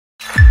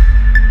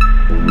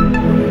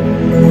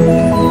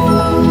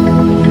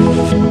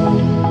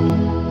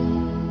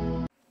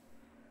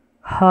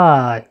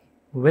Hi,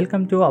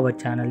 welcome to our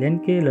channel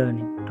NK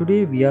Learning.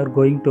 Today we are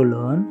going to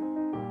learn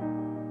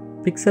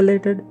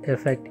pixelated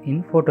effect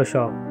in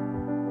Photoshop.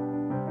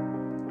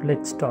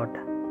 Let's start.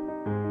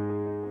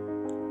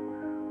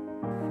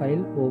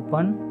 File,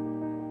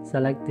 open,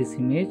 select this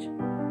image,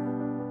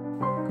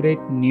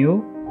 create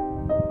new,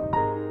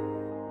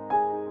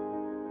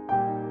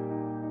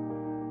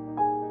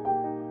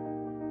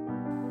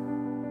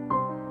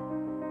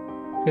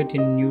 create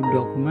a new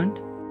document,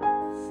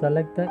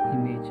 select the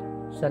image.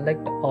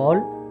 Select all,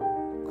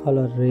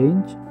 color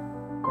range,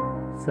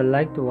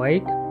 select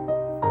white,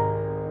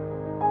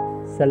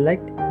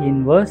 select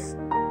inverse,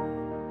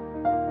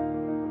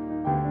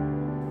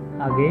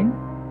 again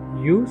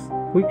use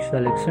quick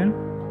selection.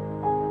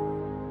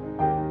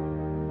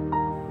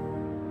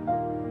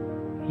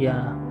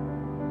 Yeah,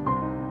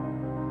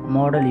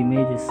 model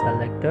image is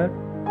selected.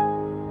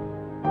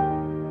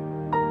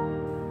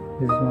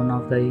 This is one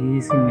of the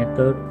easy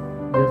method.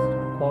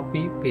 Just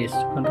copy, paste,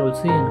 Ctrl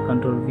C and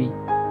Ctrl V.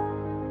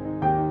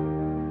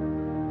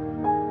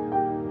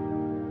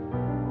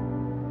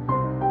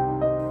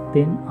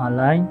 Then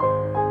align,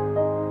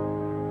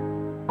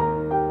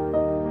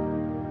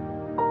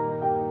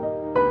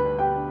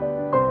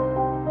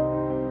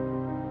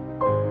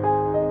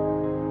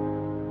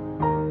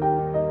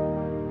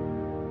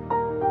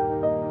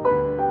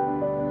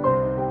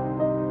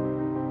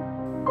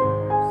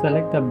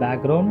 select the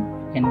background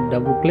and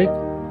double click,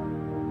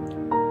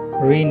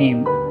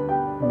 rename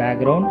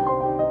background,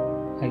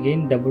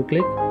 again double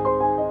click,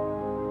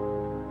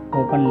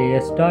 open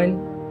layer style,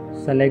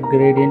 select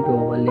gradient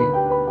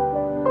overlay.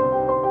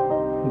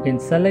 You can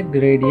select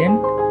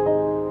gradient.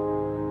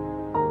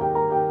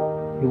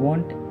 You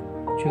want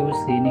choose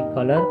any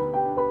color.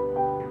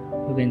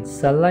 You can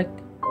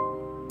select,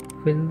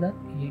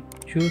 you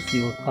choose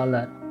your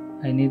color.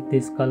 I need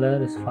this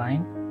color is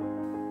fine.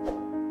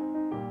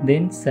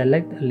 Then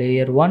select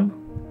layer 1.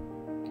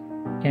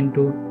 You can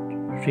do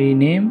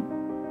rename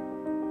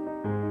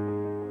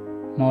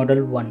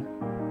model 1.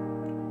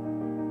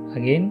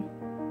 Again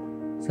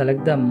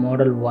select the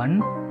model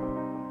 1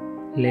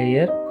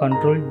 layer,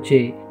 Ctrl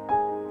J.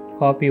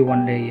 Copy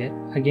one layer,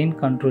 again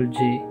Ctrl J.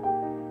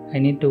 I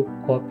need to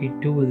copy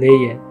 2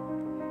 layers.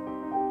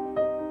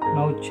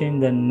 Now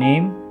change the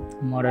name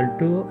model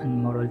 2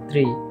 and model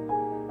 3.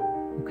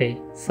 Okay,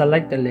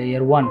 select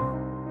layer 1.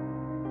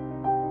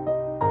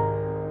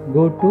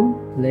 Go to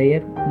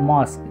layer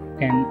mask. You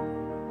can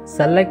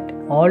select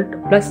Alt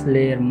plus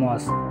layer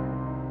mask.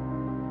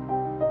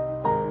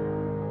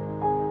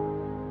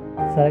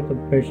 Select the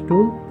brush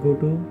tool. Go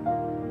to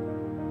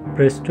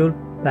brush tool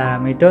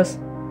parameters.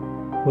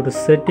 Go to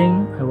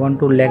setting. I want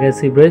to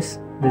legacy brush.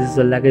 This is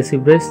a legacy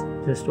brush.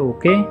 Just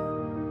OK.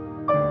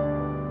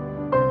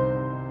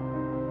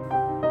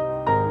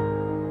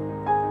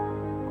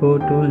 Go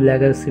to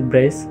legacy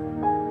brush.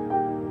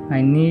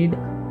 I need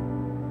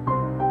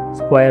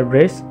square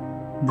brush.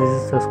 This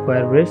is a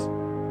square brush.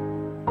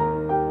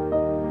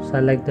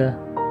 Select the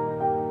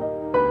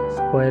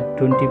square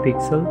 20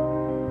 pixel.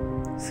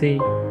 See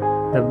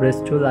the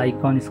brush tool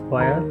icon is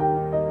square.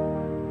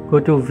 Go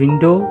to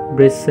window,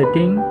 brush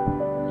setting,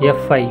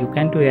 F5. You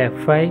can do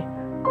F5.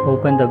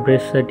 Open the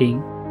brush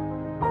setting.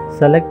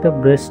 Select the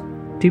brush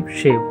tip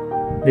shape.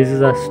 This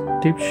is a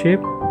tip shape.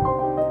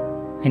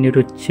 I need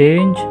to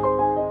change.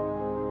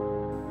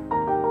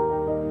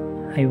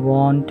 I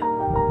want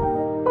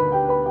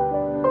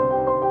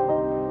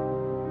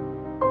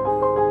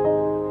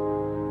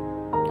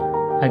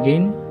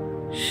again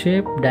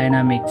shape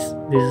dynamics.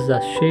 This is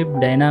a shape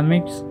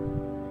dynamics.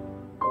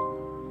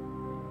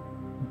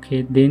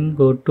 Okay, then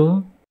go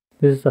to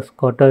this is the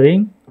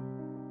scattering.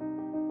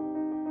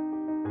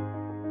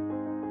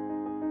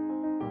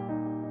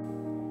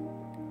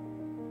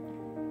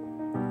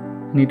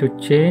 Need to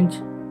change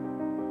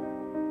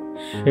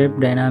shape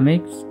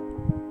dynamics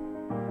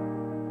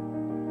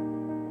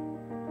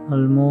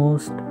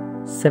almost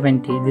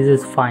 70. This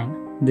is fine.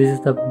 This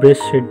is the brush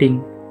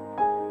setting.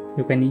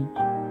 You can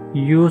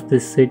use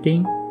this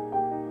setting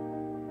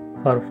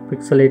for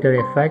pixelated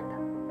effect.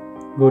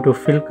 Go to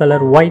fill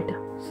color white.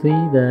 See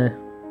the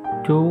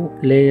 2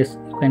 layers.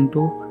 You can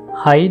do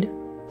hide,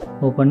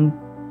 open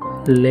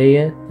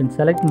layer and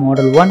select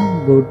model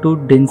 1. Go to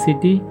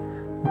density.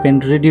 You can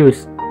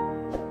reduce.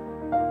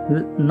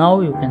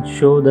 Now you can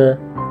show the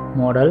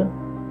model.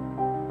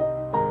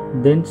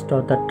 Then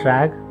start the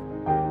drag.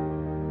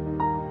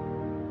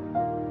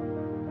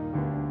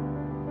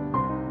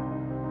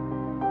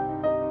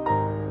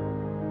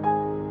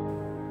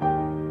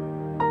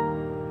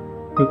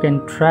 You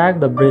can drag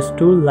the brush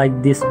tool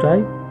like this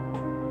type.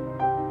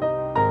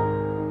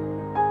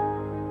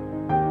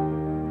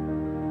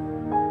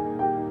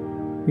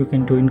 You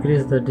can to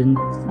increase the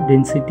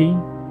density.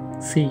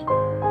 See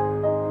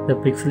the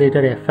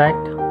pixelated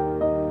effect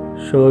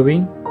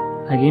showing.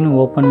 Again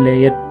open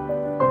layer,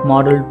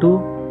 model 2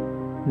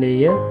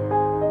 layer,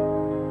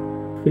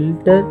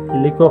 filter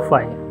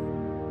liquefy.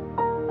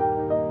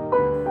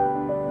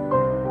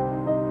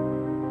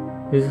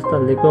 This is the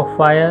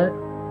liquefier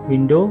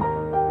window.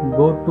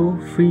 Go to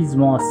freeze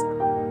mask.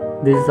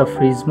 This is a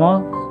freeze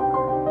mask.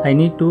 I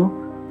need to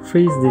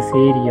freeze this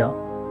area.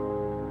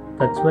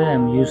 That's why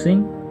I'm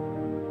using.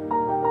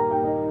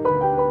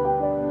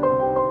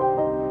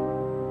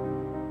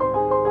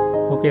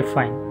 Okay,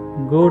 fine.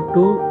 Go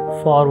to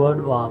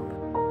forward warp.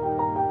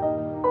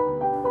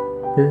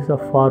 This is a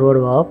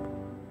forward warp.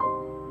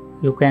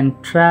 You can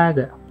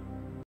drag.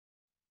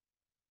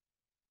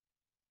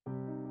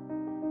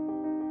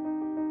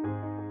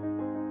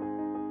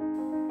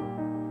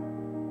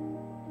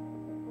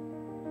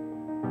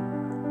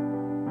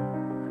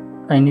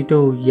 I need to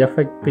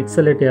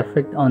pixelate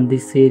effect on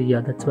this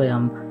area. That's why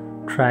I'm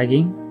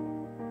dragging.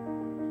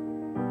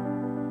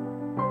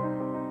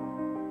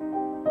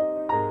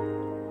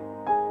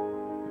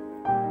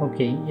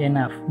 Okay,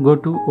 enough. Go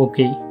to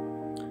OK.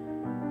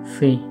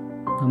 See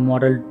the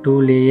model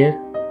 2 layer.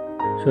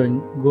 So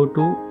go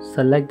to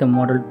select the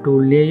model 2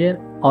 layer,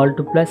 Alt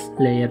plus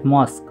layer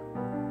mask.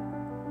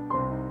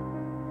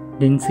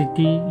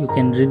 Density, you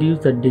can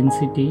reduce the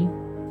density.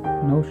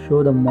 Now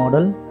show the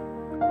model.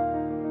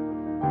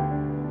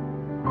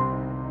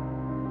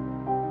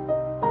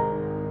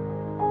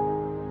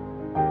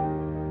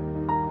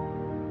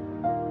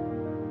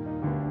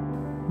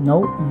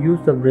 Now use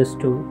the brush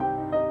tool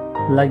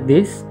like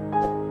this.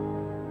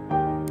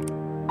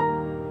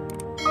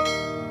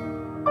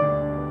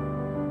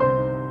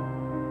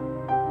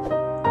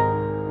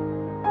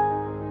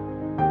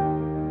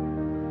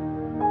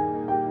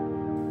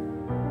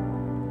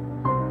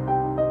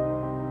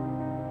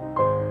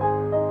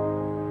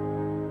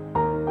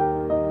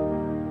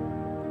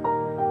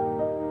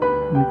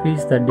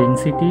 Increase the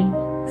density.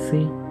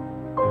 See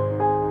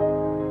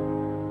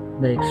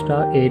the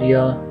extra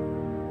area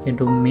and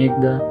to make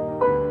the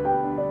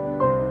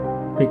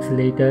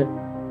pixelated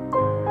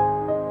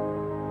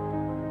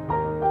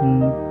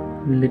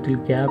in little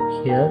gap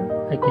here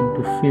I can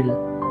to fill.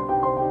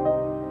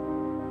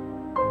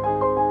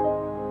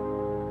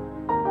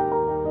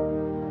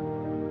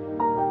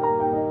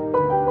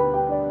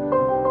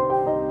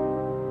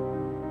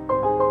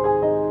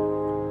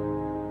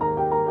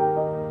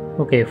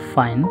 Okay,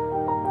 fine.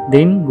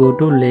 Then go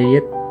to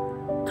layer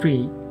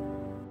 3.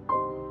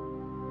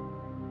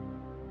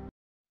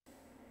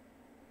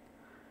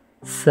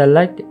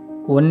 Select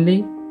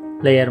only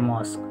layer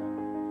mask.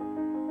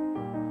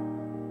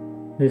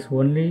 This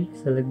only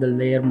select the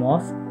layer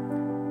mask.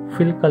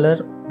 Fill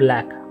color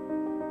black.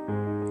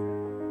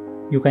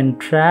 You can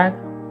drag.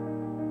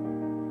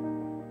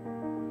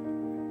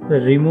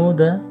 Remove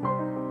the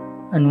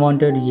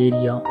unwanted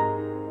area.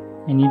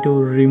 I need to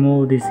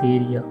remove this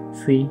area.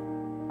 See,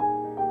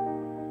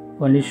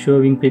 only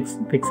showing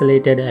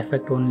pixelated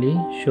effect only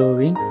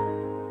showing.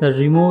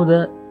 Remove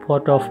the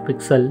part of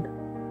pixel.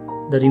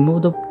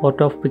 Remove the part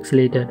of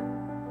pixelated.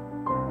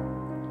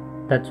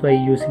 That's why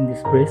using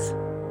this brush.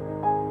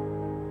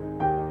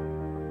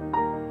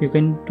 You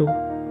can to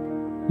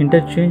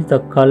interchange the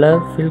color,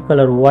 fill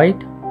color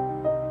white.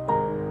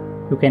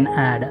 You can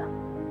add.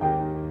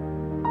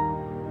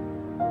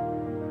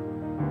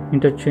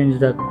 Interchange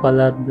the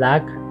color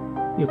black.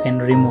 You can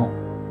remove.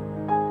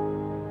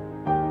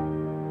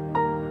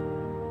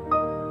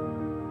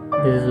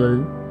 This is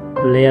a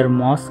layer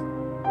mask.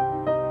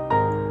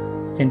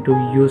 And to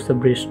use the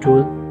brush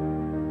tool.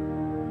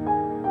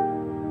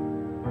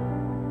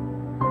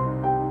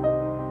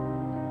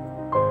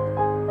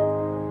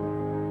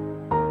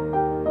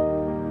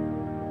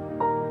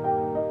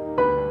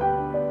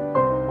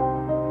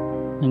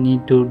 I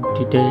need to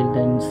detail the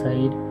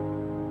inside.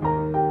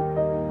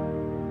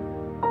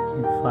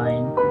 Okay,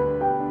 fine.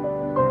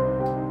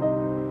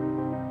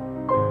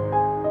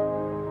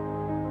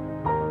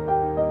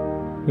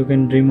 You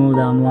can remove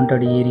the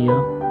unwanted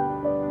area.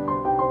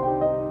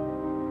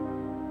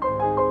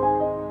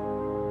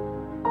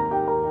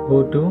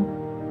 Go to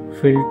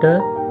filter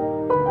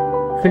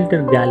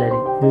gallery.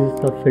 This is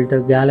the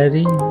filter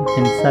gallery. You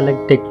can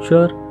select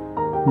texture.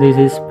 This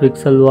is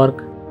pixel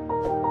work.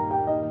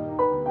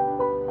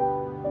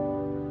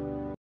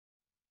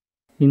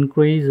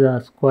 Increase the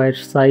square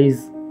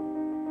size.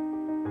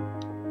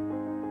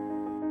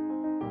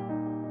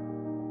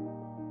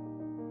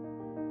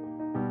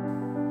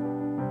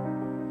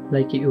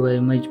 Like your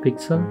image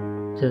pixel.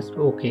 Just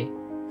OK.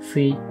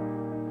 See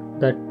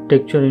the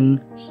texture in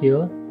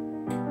here.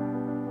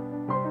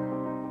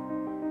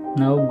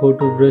 Now go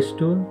to brush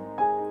tool.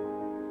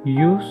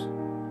 Use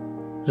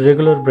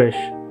regular brush.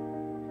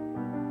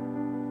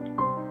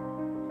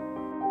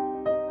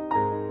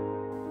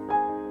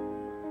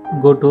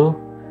 Go to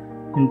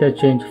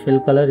interchange. Fill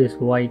color is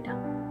white.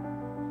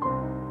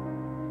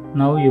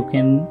 Now you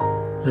can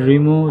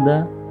remove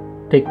the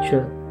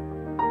texture.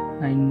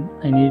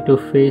 I need to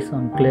face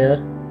on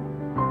clear.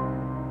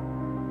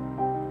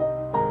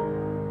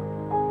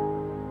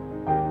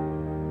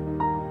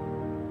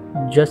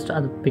 Just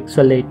as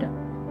pixelate.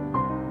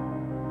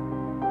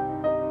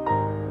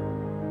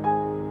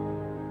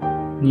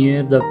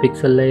 Near the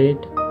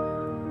pixelate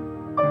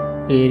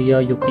area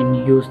you can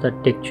use the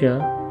texture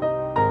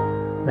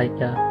like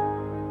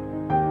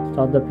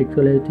start the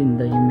pixelate in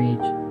the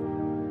image.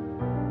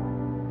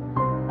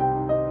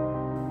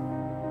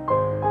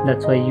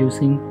 That's why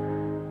using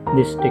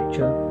this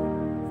texture.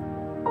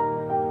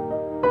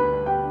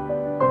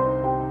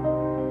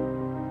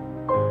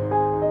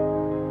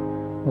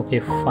 Okay,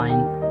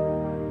 fine.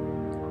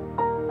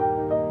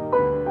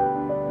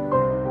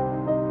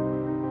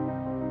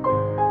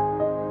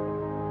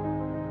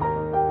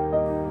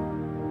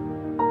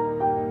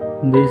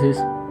 This is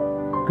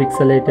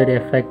pixelated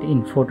effect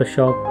in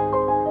Photoshop.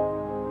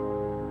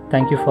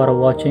 Thank you for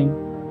watching.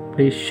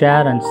 Please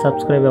share and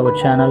subscribe our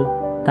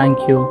channel. Thank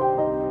you.